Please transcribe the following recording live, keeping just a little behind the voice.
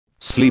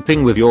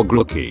Sleeping with your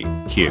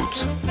Grookie.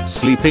 Cute.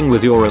 Sleeping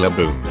with your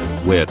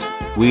Illaboom. Weird.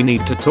 We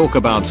need to talk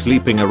about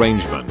sleeping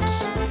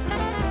arrangements.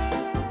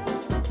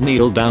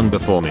 Kneel down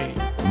before me.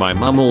 My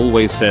mum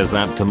always says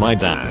that to my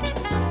dad.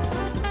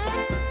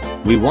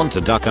 We want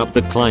to duck up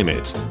the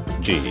climate.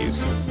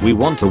 Geez. We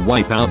want to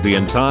wipe out the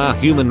entire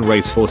human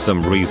race for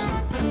some reason.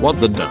 What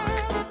the duck?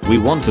 We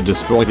want to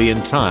destroy the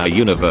entire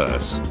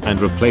universe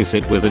and replace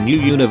it with a new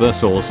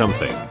universe or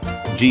something.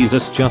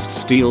 Jesus, just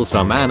steal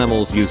some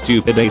animals, you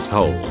stupid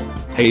ace-hole.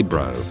 Hey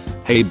bro.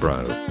 Hey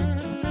bro.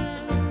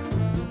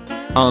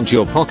 Aren't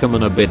your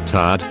Pokemon a bit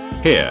tired?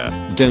 Here,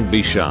 don't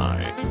be shy.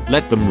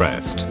 Let them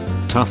rest.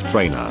 Tough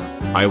trainer.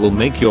 I will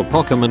make your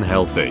Pokemon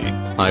healthy.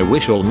 I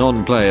wish all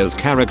non-players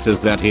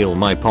characters that heal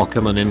my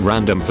Pokemon in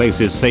random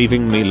places,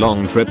 saving me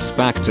long trips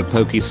back to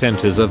Poke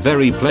Centers a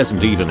very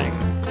pleasant evening.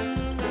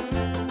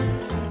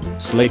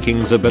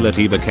 Slaking's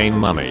ability became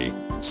Mummy.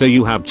 So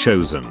you have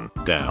chosen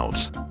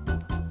Doubt.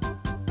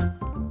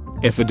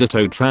 If a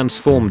Ditto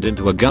transformed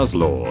into a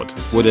Guzzlord,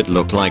 would it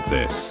look like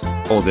this?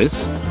 Or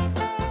this?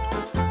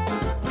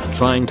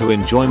 Trying to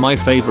enjoy my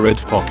favorite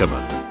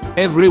Pokemon.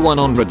 Everyone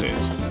on Reddit.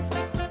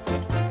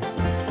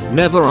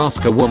 Never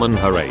ask a woman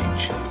her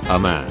age. A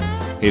man.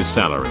 His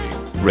salary.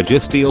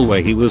 Registeel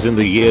where he was in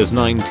the years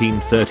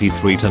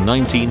 1933 to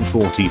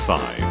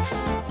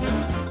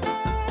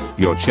 1945.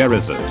 Your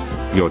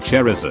Charizard. Your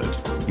Charizard.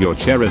 Your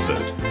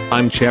Charizard.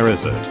 I'm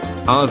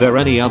Charizard. Are there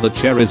any other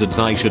Charizards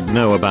I should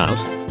know about?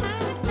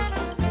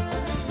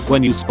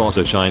 When you spot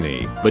a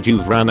shiny, but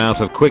you've ran out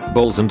of quick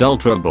balls and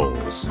ultra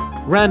balls.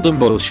 Random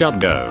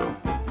bullshit go.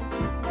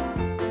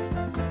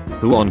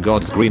 Who on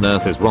God's green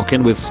earth is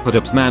rockin' with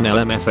Sputups man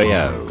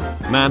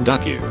LMFAO? Man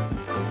duck you.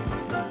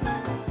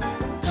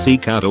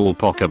 Seek out all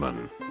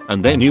Pokemon.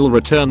 And then you'll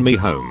return me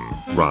home,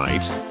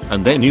 right?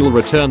 And then you'll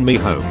return me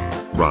home,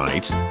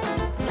 right?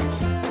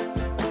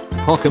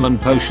 Pokemon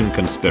Potion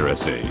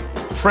Conspiracy.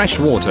 Fresh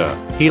water,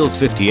 heals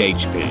 50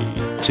 HP,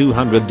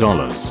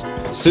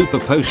 $200. Super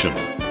Potion,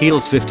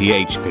 heals 50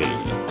 HP,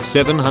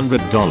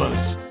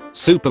 $700.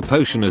 Super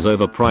Potion is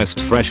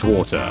overpriced. Fresh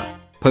water.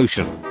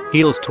 Potion,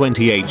 heals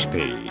 20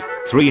 HP,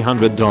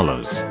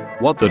 $300.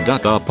 What the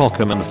duck are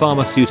Pokemon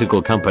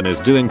pharmaceutical companies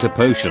doing to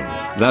Potion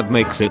that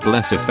makes it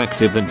less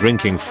effective than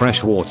drinking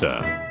fresh water?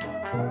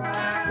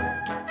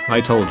 I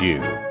told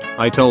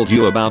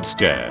you about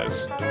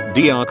stairs.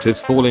 Deoxys is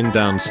falling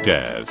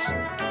downstairs.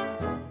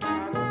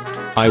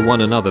 I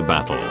won another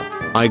battle.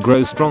 I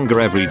grow stronger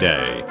every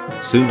day.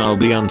 Soon I'll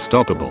be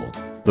unstoppable.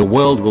 The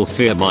world will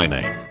fear my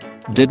name.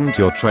 Didn't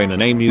your trainer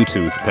name you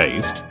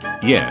Toothpaste?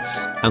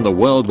 Yes, and the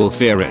world will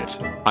fear it.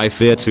 I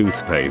fear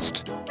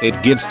toothpaste.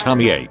 It gives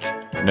tummy ache.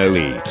 No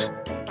eat.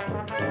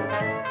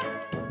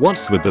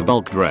 What's with the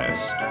bulk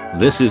dress?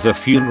 This is a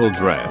funeral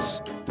dress.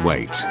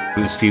 Wait,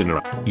 whose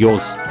funeral?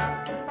 Yours?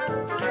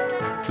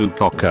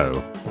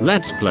 Fukoko.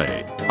 Let's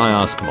play. I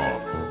ask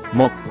Mop.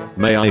 Mop,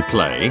 may I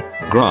play?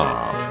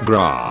 Gra,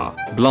 gra,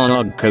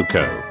 blag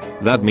coco.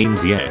 That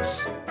means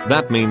yes.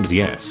 That means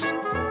yes.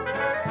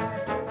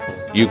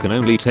 You can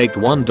only take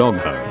one dog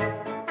home.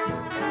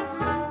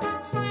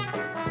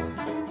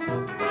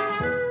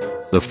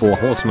 The 4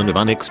 horsemen of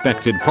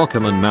unexpected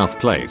Pokemon mouth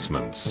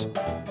placements.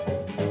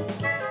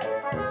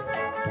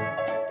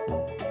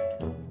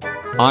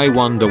 I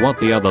wonder what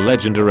the other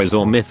legendaries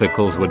or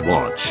mythicals would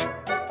watch.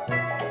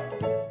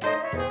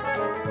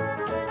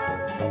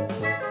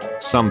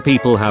 Some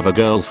people have a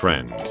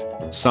girlfriend.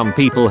 Some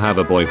people have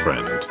a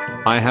boyfriend.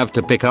 I have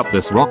to pick up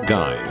this rock,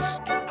 guys.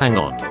 Hang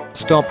on,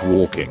 stop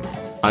walking.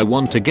 I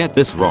want to get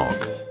this rock.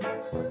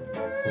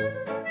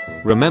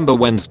 Remember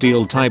when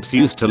steel types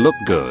used to look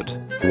good?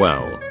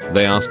 Well,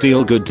 they are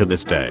still good to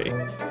this day.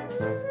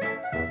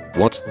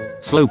 What?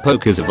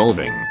 Slowpoke is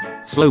evolving.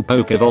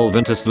 Slowpoke evolve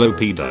into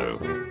Slowpedo.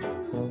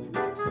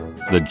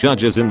 The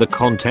judges in the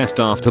contest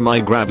after my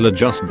Graveler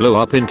just blew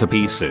up into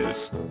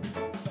pieces.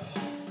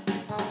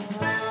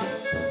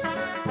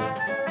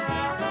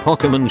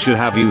 Pokemon should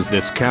have used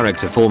this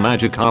character for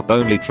Magikarp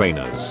only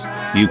trainers.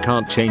 You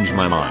can't change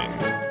my mind.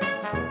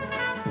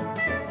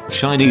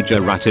 Shiny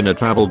Giratina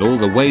traveled all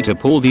the way to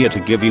Paldia to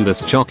give you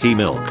this chalky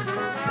milk.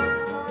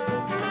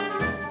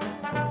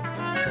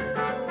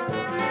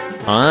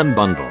 Iron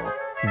Bundle.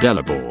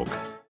 Delaborg.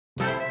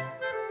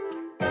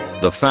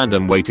 The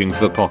fandom waiting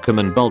for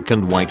Pokemon Bulk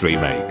and White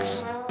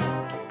remakes.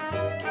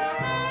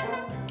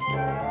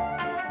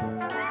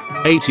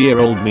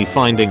 8-year-old me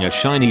finding a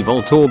shiny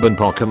Voltorb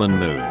Pokemon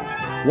Moon.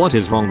 What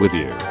is wrong with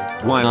you?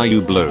 Why are you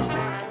blue?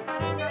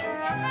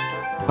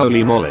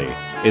 Holy moly,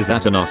 is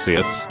that an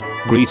Osseous?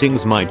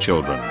 Greetings my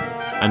children.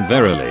 And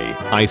verily,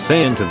 I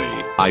say unto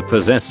thee, I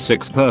possess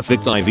 6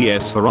 perfect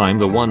IVs, for I'm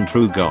the one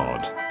true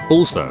god.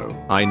 Also,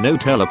 I know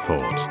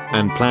teleport,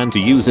 and plan to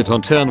use it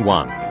on turn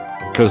 1.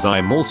 Cause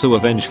I'm also a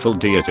vengeful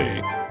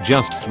deity.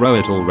 Just throw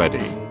it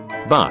already.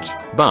 But,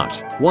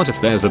 what if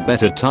there's a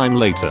better time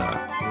later?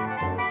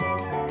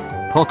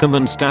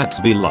 Pokemon stats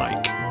be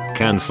like.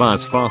 Can fly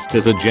as fast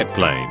as a jet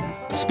plane.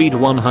 Speed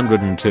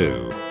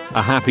 102.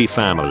 A happy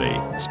family.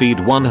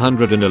 Speed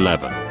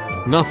 111.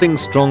 Nothing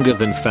stronger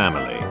than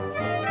family.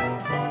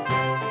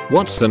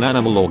 What's an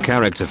animal or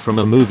character from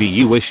a movie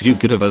you wish you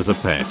could have as a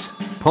pet?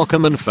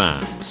 Pokemon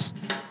fans.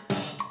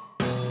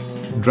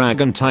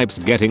 Dragon types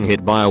getting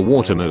hit by a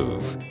water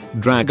move.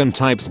 Dragon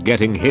types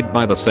getting hit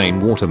by the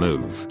same water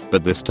move,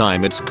 but this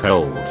time it's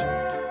cold.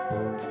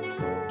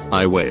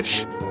 I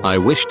wish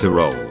to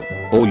roll.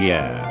 Oh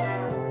yeah.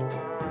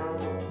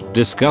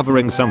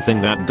 Discovering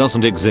something that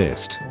doesn't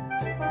exist.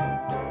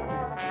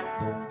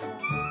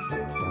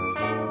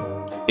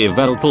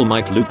 Yveltal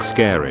might look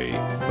scary,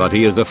 but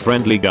he is a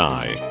friendly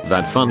guy,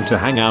 that fun to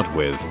hang out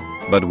with.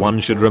 But one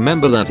should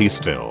remember that he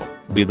still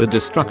be the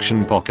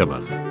destruction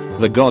Pokemon.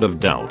 The god of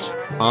doubt.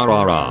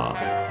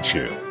 RRR.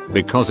 Chew.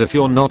 Because if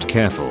you're not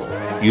careful,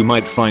 you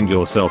might find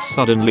yourself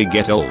suddenly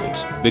get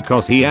old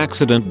because he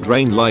accident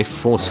drain life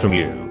force from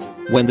you.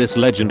 When this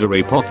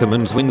legendary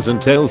Pokemon's wings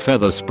and tail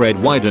feathers spread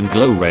wide and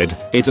glow red,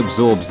 it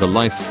absorbs the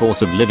life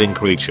force of living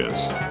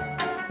creatures.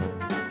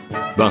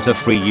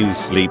 Butterfree use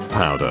sleep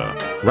powder.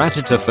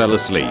 Rattata fell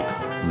asleep.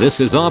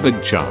 This is our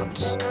big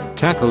chance.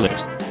 Tackle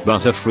it.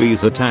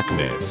 Butterfree's attack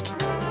missed.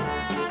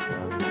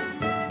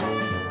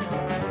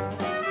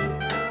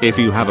 If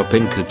you have a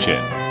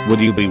Pincurchin, would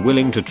you be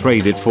willing to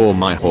trade it for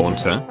my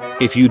Haunter?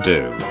 If you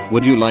do,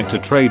 would you like to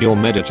trade your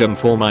Medicham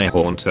for my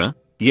Haunter?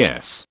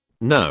 Yes.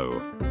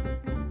 No.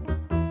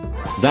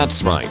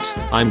 That's right,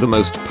 I'm the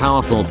most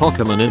powerful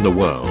Pokemon in the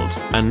world,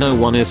 and no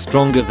one is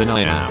stronger than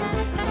I am.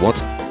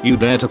 What? You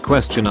dare to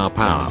question our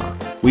power?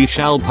 We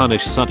shall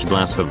punish such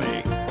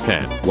blasphemy.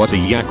 Heh, what are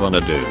ya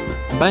gonna do?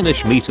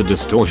 Banish me to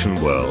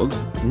Distortion World?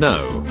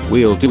 No,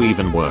 we'll do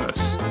even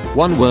worse.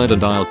 One word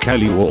and I'll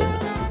kill you all.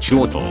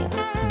 Chortle.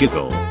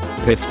 Giggle.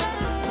 Piffed.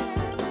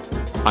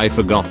 I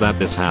forgot that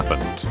this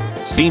happened.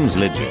 Seems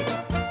legit.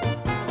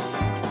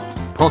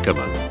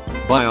 Pokemon.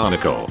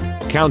 Bionicle.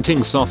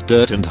 Counting soft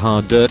dirt and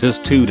hard dirt as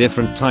two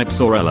different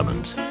types or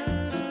element.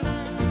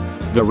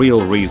 The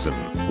real reason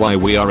why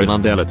we are in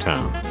Undella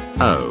Town.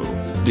 Oh,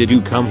 did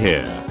you come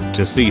here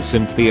to see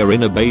Cynthia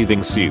in a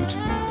bathing suit?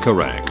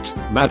 Correct,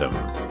 madam.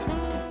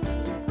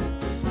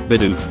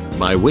 Bidoof,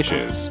 my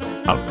wishes.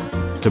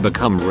 To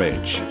become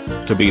rich.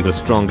 To be the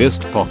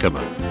strongest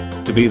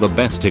Pokemon. To be the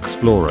best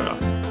explorer.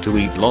 To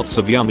eat lots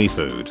of yummy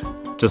food.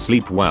 To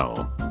sleep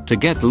well. To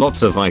get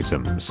lots of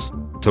items.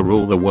 To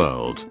rule the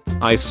world.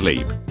 I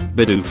sleep.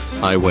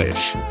 Bidoof, I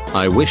wish.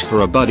 I wish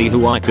for a buddy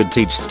who I could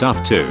teach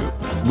stuff to.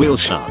 Will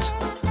shut.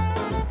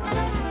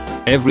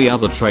 Every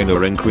other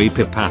trainer in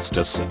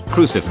creepypastas,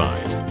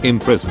 crucified,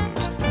 imprisoned,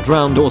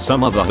 drowned or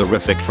some other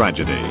horrific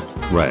tragedy.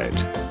 Red.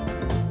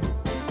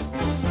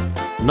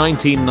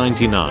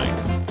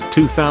 1999.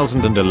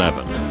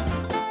 2011.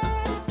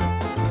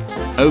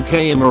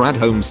 Okay, I'm at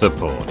home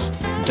support.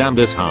 Damn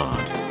this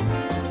hard.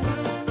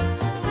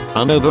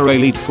 Unover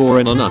Elite 4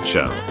 in a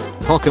nutshell.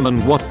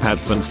 Pokemon Wattpad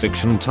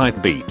fanfiction type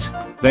beat.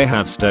 They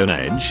have Stone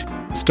Edge.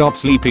 Stop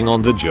sleeping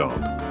on the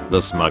job.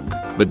 The smug,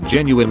 but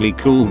genuinely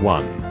cool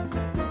one.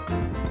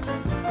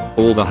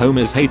 All the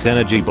homies hate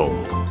Energy Ball.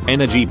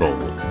 Energy Ball.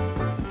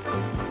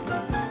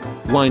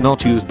 Why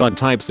not use bug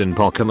types in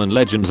Pokemon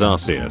Legends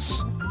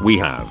Arceus? We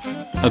have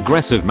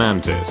Aggressive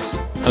Mantis,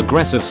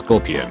 Aggressive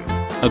Scorpion,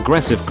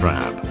 Aggressive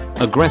Crab,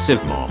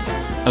 Aggressive Moth,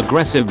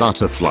 Aggressive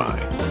Butterfly,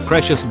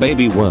 Precious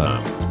Baby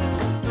Worm.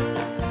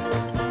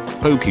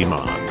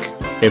 Pokemon.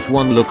 If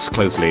one looks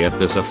closely at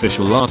this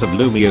official art of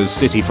Lumio's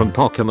city from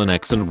Pokemon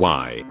X and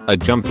Y, a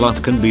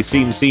Jumpluff can be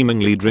seen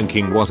seemingly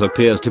drinking what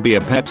appears to be a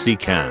Pepsi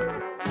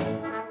can.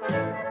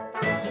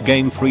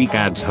 Game Freak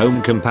adds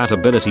home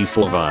compatibility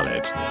for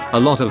Violet. A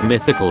lot of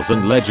mythicals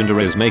and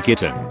legendaries make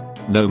it in.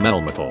 No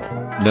Melmetal.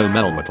 No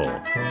Melmetal.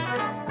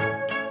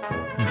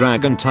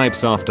 Dragon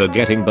types after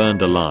getting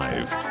burned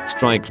alive,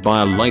 striked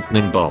by a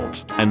lightning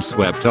bolt, and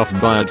swept off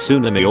by a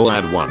tsunami all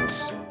at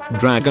once.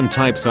 Dragon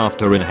types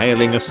after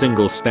inhaling a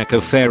single speck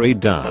of fairy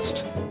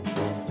dust.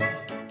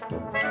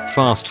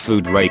 Fast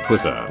food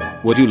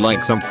Rayquaza, would you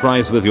like some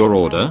fries with your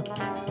order?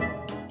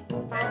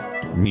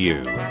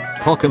 Mew.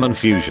 Pokemon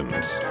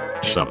fusions.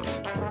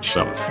 Shove.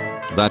 Shove.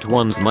 That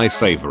one's my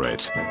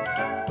favorite.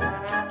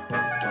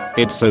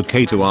 It's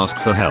okay to ask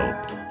for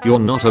help. You're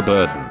not a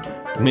burden.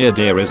 Mere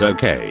dear is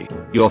okay.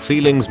 Your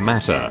feelings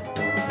matter.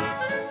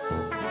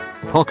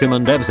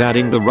 Pokemon devs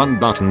adding the run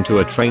button to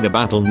a trainer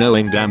battle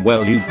knowing damn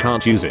well you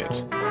can't use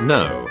it.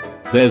 No.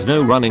 There's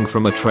no running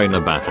from a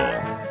trainer battle.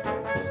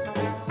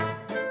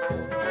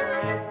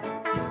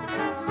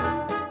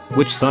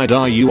 Which side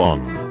are you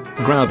on?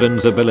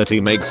 Groudon's ability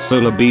makes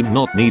Solar Beam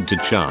not need to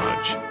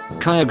charge.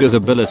 Kyogre's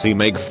ability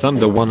makes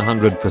Thunder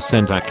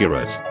 100%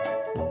 accurate.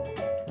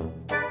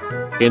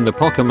 In the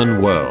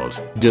Pokemon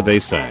world, do they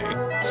say,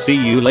 see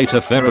you later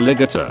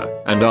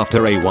Feraligatr, and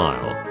after a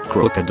while,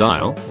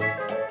 Crocodile?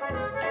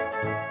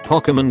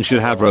 Pokemon should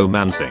have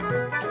romancing.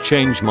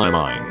 Change my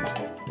mind.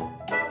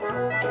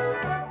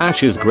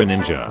 Ash's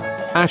Greninja.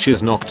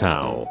 Ash's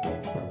Noctowl.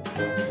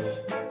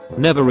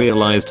 Never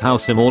realized how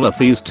similar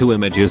these two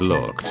images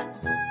looked.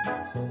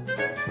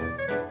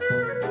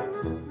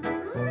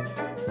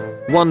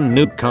 One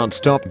nuke can't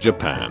stop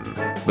Japan,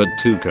 but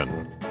two can.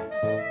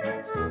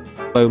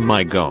 Oh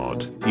my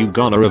god, you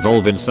gonna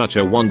evolve in such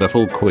a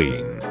wonderful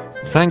queen.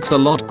 Thanks a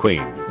lot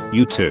queen.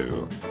 You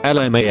too.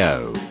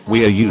 LMAO.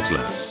 We are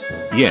useless.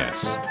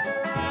 Yes.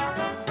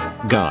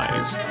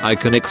 Guys, I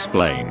can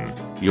explain.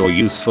 You're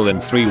useful in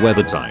 3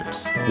 weather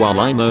types, while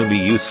I'm only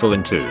useful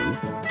in 2.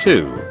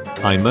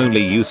 I'm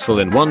only useful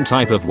in 1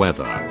 type of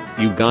weather.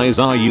 You guys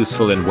are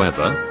useful in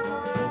weather?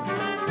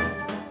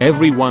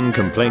 Everyone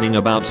complaining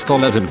about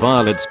Scarlet and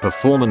Violet's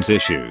performance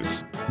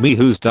issues. Me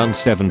who's done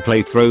 7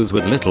 playthroughs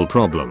with little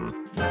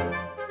problem.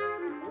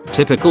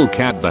 Typical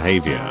cat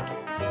behavior.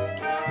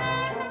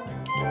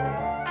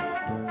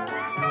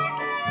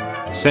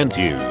 Sent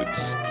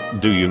dudes.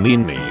 Do you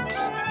mean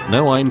needs?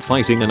 No, I'm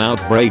fighting an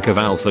outbreak of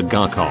alpha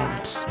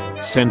Garcomps.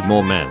 Send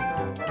more men.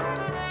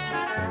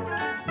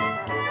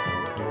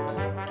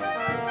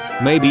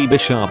 Maybe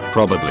Bishop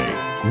probably.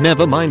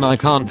 Never mind, I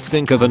can't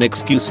think of an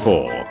excuse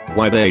for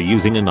why they're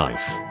using a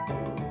knife.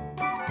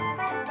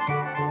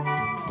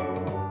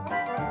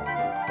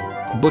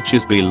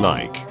 Butchers be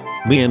like.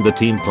 Me and the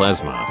team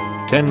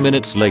plasma. 10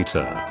 minutes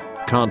later.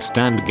 Can't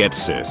stand get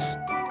sis.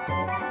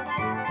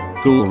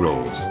 Cool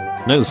rules.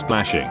 No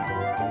splashing.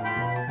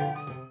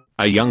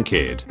 A young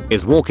kid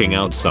is walking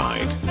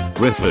outside.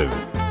 Riffloon.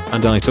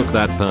 And I took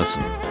that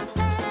person.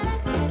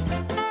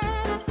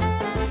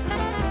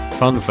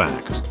 Fun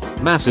fact.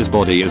 Mass's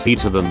body is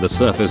heater than the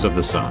surface of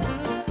the sun.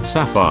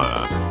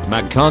 Sapphire.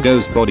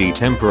 Magcargo's body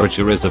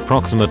temperature is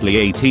approximately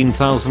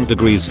 18,000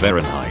 degrees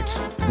Fahrenheit.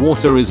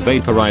 Water is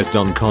vaporized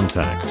on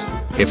contact.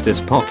 If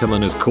this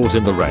Pokemon is caught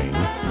in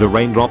the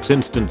raindrops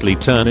instantly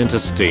turn into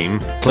steam,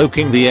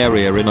 cloaking the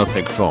area in a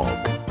thick fog.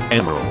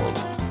 Emerald.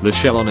 The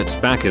shell on its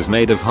back is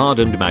made of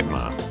hardened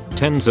magma.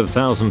 Tens of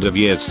thousands of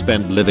years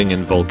spent living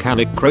in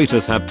volcanic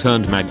craters have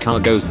turned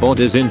Magcargo's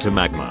bodies into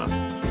magma.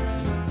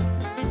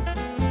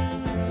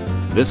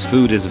 This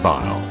food is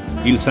vile.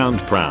 You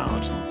sound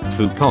proud.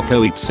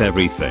 Fukoko eats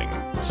everything.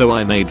 So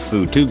I made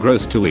food too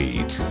gross to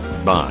eat.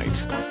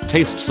 Bite.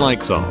 Tastes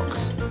like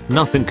socks.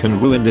 Nothing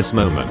can ruin this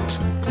moment.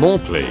 More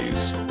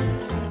please.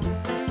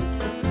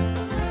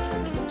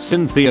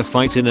 Cynthia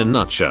fight in a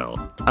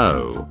nutshell.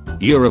 Oh,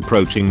 you're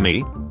approaching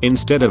me?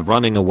 Instead of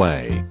running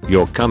away,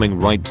 you're coming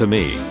right to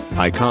me.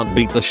 I can't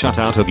beat the shut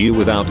out of you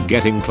without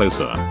getting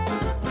closer.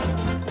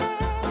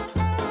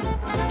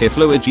 If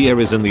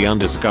Luigia is in the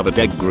undiscovered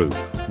egg group,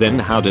 then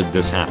how did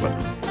this happen?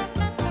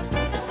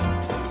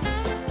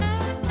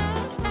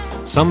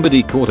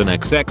 Somebody caught an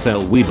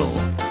XXL Weedle.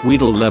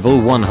 Weedle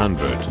level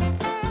 100.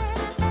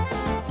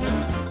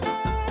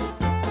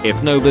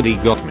 If nobody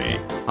got me,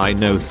 I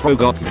know Throw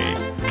got me.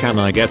 Can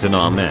I get an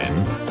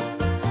amen?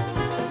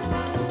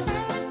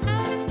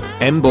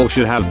 Ember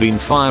should have been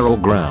fire or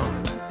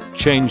ground.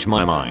 Change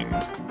my mind.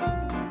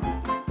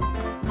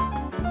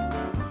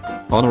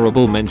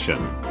 Honorable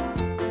mention.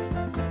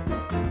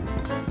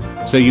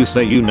 So you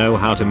say you know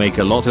how to make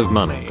a lot of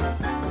money.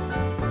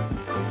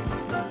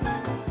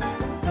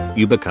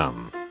 You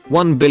become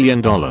 $1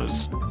 billion.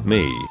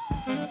 Me.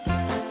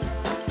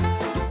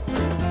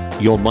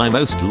 You're my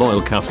most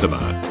loyal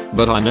customer,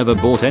 but I never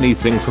bought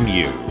anything from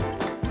you.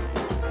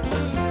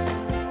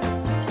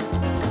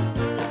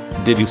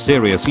 Did you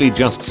seriously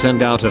just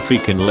send out a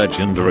freaking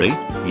legendary?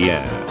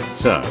 Yeah,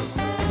 so.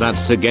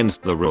 That's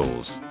against the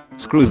rules.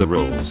 Screw the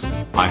rules.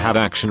 I have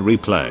action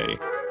replay.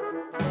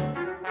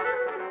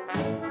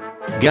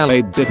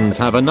 Gallade didn't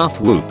have enough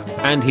whoop,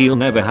 and he'll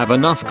never have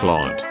enough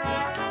Claude.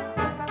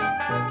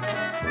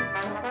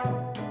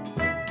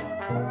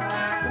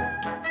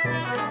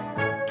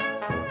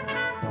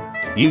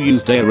 You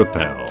used a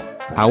repel.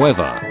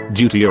 However,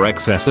 due to your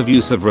excessive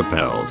use of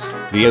repels,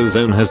 the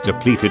ozone has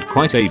depleted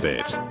quite a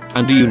bit.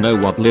 And do you know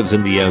what lives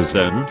in the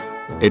ozone?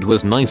 It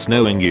was nice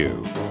knowing you.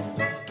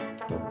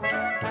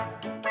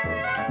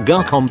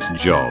 Garcomp's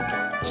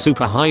job.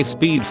 Super high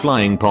speed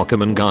flying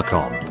Pokemon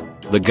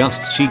Garcomp. The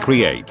gusts she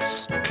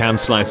creates can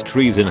slice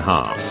trees in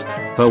half.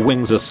 Her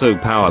wings are so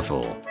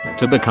powerful.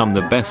 To become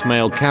the best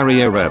mail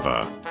carrier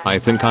ever, I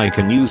think I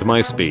can use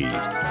my speed.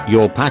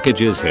 Your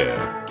package is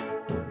here.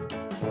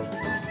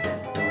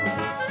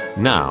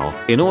 Now,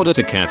 in order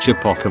to catch a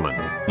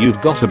Pokemon,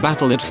 you've got to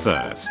battle it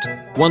first.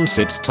 Once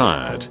it's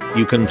tired,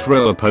 you can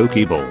throw a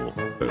Pokeball.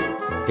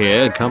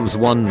 Here comes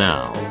one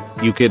now.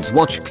 You kids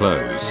watch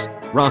close.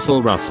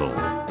 Rustle rustle.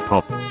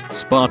 Pop.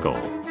 Sparkle.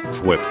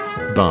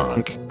 Thwip.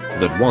 Bark.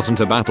 That wasn't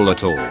a battle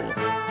at all.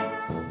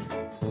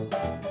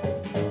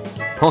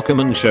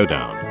 Pokemon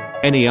Showdown.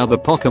 Any other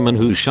Pokemon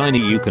who's shiny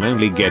you can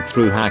only get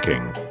through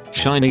hacking.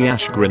 Shiny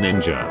Ash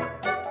Greninja.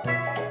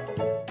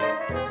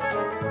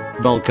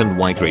 Bulk and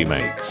White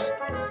remakes.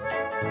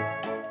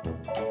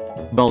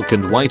 Bulk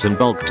and White and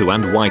Bulk 2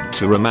 and White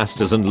 2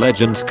 remasters and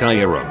Legends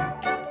Kyurem.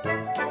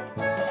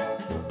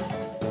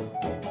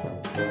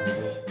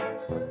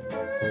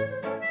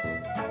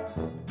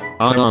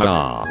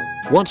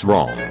 What's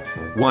wrong?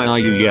 Why are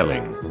you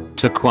yelling?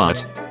 To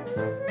quit?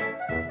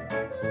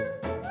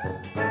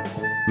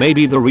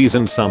 Maybe the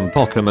reason some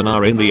Pokemon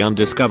are in the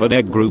undiscovered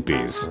egg group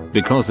is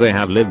because they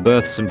have live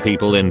births and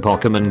people in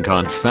Pokemon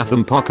can't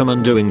fathom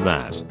Pokemon doing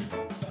that.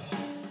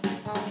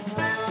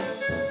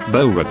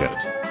 Beauregard.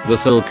 The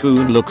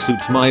Silcoon look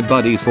suits my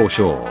buddy for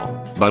sure.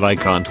 but I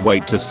can't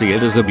wait to see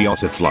it as a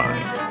beautifly.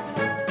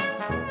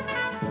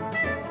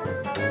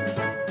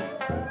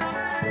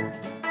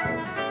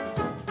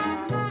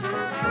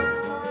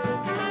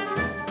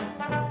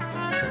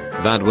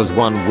 That was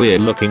one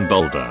weird looking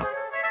boulder.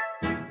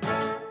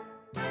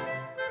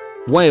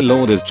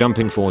 Waylord is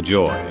jumping for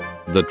joy.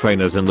 The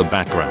trainer's in the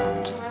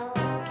background.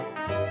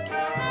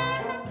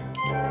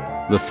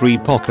 The 3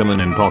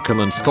 Pokemon in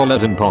Pokemon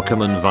Scarlet and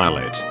Pokemon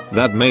Violet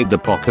that made the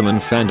Pokemon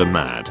fandom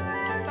mad.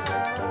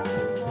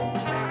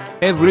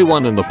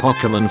 Everyone in the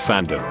Pokemon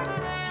fandom.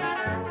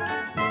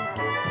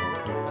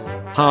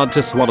 Hard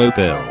to swallow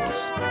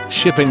pills.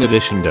 Shipping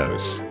edition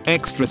dose.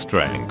 Extra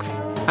strength.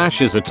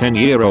 Ash is a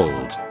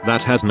 10-year-old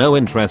that has no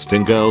interest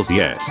in girls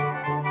yet.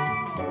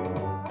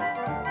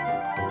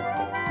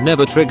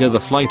 Never trigger the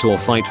flight or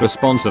fight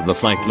response of the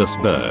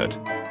flightless bird.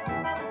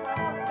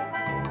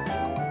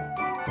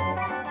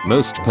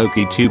 Most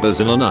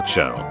PokeTubers in a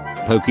nutshell.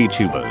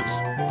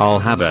 PokeTubers. I'll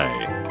have a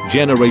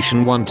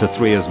Generation 1 to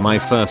 3 as my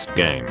first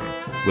game,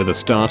 with a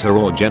starter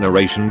or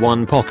Generation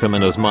 1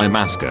 Pokemon as my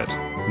mascot.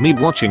 Me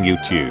watching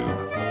YouTube.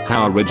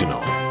 How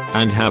original.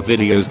 And have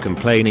videos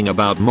complaining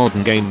about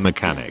modern game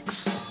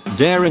mechanics.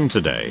 Daring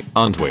today,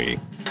 aren't we?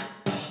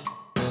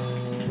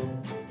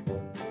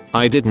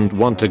 I didn't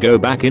want to go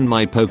back in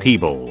my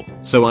Pokeball,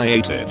 so I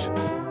ate it.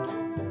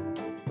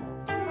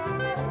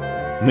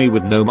 Me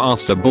with no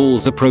Master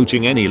Balls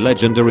approaching any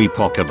legendary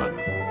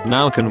Pokemon.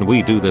 Now can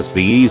we do this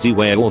the easy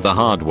way or the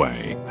hard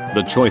way?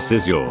 The choice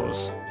is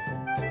yours.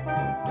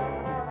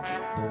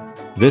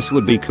 This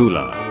would be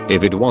cooler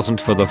if it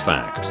wasn't for the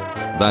fact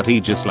that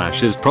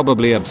Aegislash is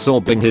probably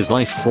absorbing his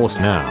life force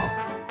now.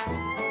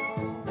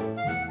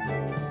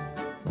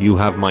 You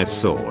have my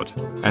sword,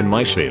 and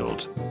my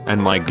shield,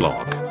 and my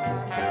Glock.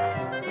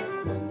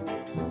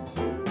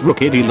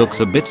 Rookiddy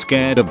looks a bit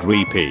scared of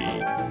Dreepy.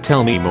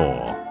 Tell me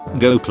more.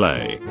 Go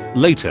play.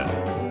 Later.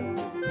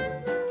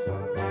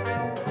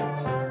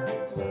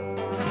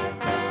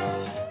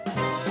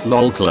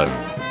 LOL clone.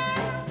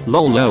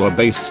 LOL lower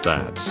base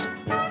stats.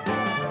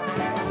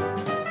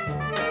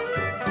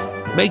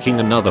 Making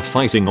another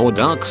fighting or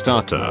dark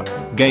starter.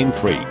 Game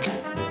Freak.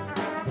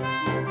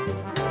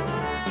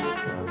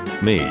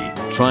 Me,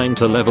 trying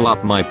to level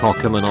up my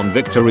Pokemon on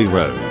Victory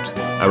Road.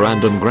 A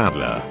random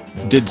Graveler.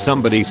 Did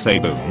somebody say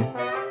boom?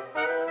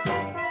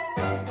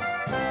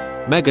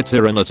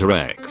 Megatyranitar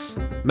X.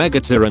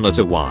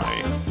 Megatyranitar Y.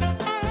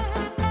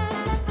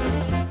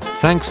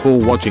 Thanks for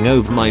watching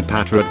over my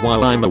Patrat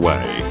while I'm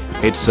away.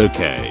 It's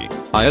okay.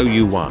 I owe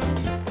you one.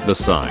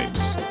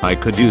 Besides, I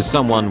could use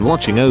someone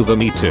watching over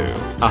me too.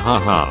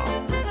 Ahaha.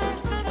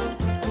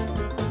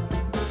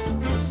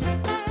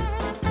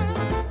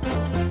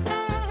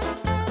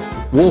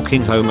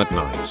 Walking home at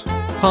night.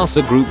 Pass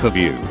a group of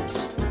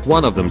youths.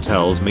 One of them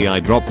tells me I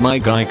dropped my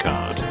guy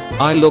card.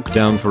 I look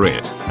down for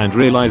it and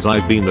realize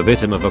I've been the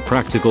victim of a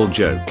practical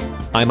joke.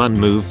 I'm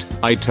unmoved.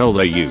 I tell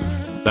the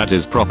youth that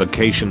his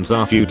provocations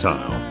are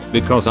futile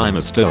because I'm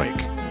a stoic.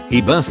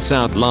 He bursts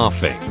out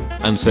laughing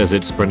and says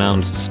it's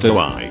pronounced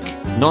stoic,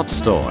 not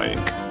stoic.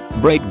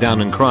 Break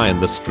down and cry in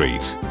the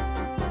street.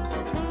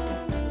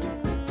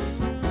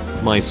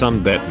 My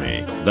son bet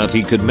me that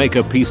he could make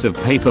a piece of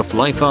paper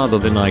fly farther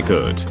than I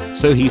could,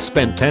 so he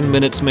spent 10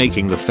 minutes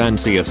making the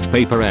fanciest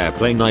paper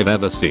airplane I've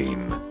ever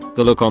seen.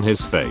 The look on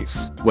his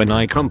face when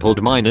I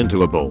crumpled mine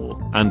into a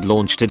ball and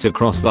launched it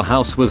across the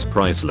house was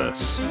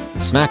priceless.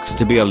 Snacks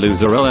to be a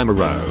loser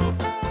LMRO.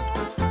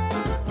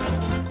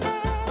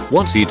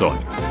 What's he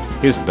doing?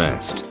 His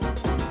best.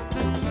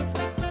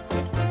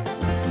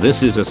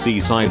 This is a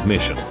seaside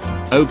mission.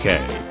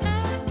 Okay.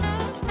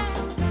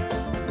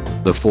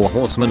 The 4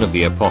 horsemen of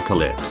the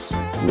apocalypse.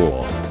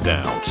 War,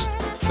 doubt,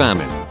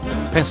 famine,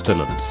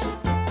 pestilence.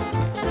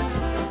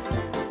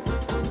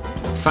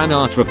 Fan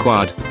art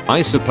required.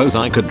 I suppose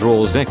I could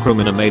draw Zekrom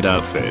in a maid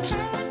outfit.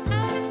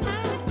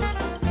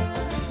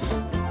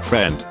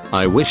 Friend,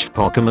 I wish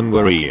Pokemon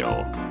were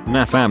real.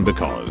 Nah fam,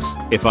 because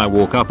if I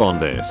walk up on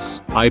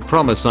this, I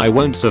promise I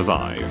won't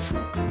survive.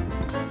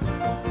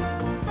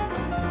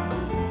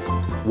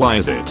 Why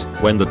is it,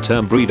 when the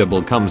term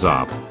breedable comes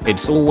up,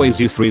 it's always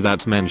you 3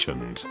 that's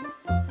mentioned?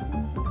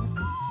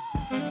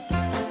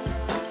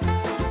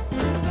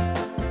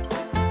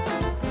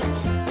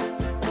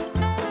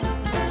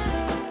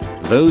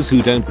 Those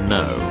who don't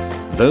know.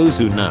 Those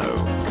who know.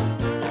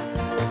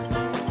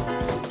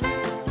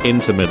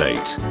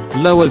 Intimidate.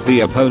 Lowers the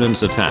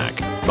opponent's attack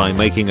by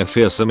making a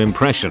fearsome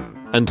impression,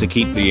 and to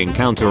keep the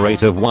encounter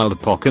rate of wild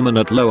Pokemon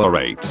at lower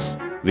rates.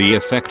 The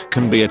effect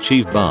can be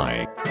achieved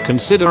by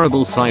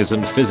considerable size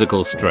and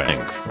physical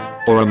strength,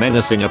 or a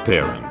menacing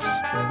appearance,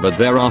 but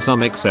there are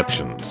some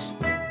exceptions.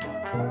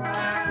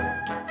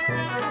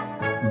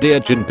 Dear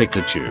Jin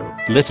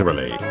Pikachu,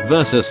 literally,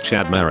 versus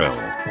Chad Merrill.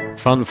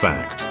 Fun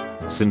fact.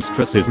 Since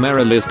Triss's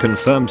Merrill is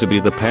confirmed to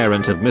be the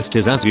parent of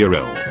Mrs.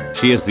 Azurill,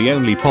 she is the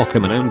only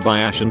Pokemon owned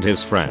by Ash and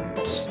his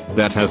friends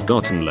that has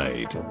gotten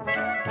laid.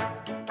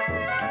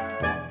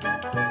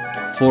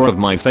 4 of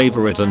my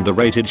favorite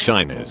underrated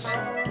shinies.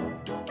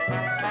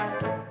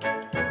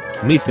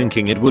 Me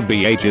thinking it would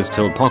be ages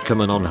till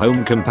Pokemon on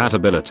home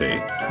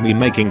compatibility. Me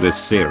making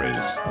this series.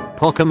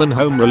 Pokemon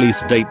Home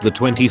release date the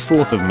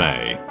 24th of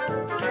May.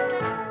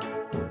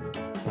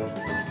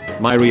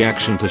 My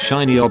reaction to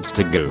Shiny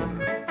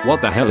Obstagoon.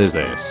 What the hell is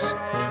this?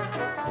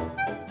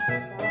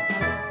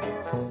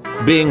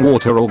 Being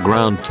water or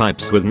ground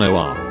types with no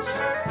arms.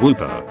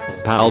 Wooper.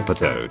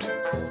 Palpitoad.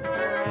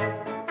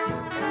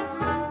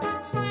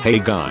 Hey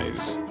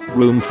guys.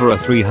 Room for a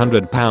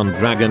 300-pound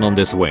dragon on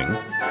this wing?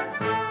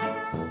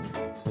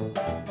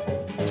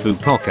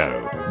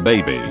 Fupoko,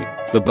 baby.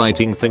 The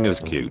biting thing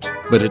is cute,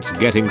 but it's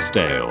getting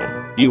stale.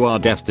 You are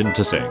destined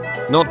to sing,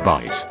 not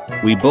bite.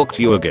 We booked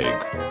you a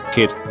gig.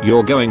 Kid,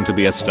 you're going to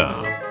be a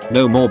star.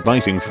 No more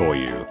biting for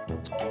you.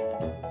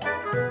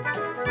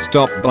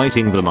 Stop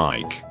biting the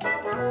mic.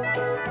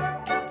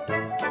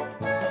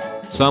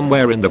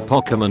 Somewhere in the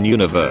Pokemon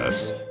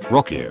universe.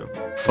 Rock you.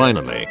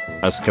 Finally,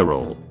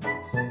 Ascarol.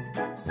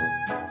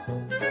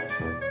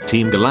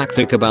 Team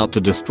Galactic about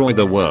to destroy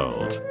the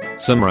world.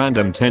 Some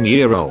random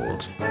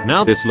 10-year-old.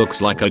 Now this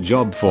looks like a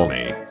job for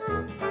me.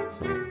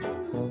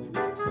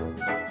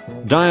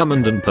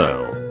 Diamond and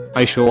Pearl.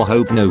 I sure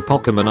hope no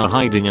Pokemon are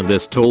hiding in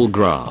this tall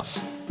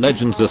grass.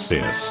 Legends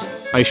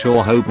Arceus. I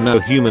sure hope no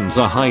humans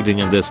are hiding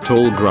in this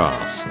tall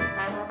grass.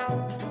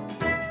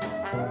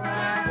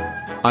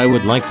 I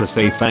would like to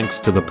say thanks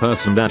to the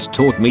person that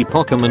taught me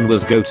Pokemon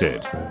was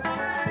goated.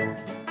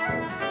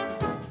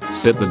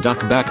 Sit the duck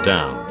back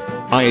down.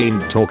 I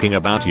ain't talking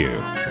about you.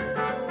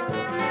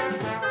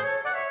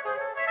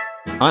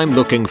 I'm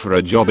looking for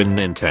a job in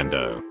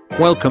Nintendo.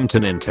 Welcome to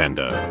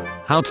Nintendo.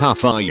 How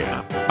tough are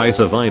ya? I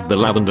survived the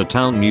Lavender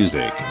Town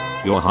music.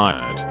 You're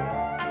hired.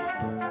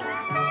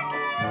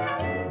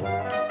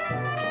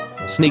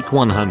 Sneak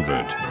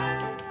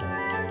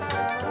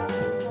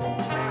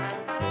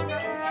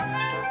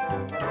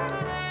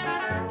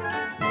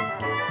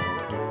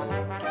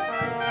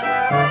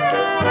 100.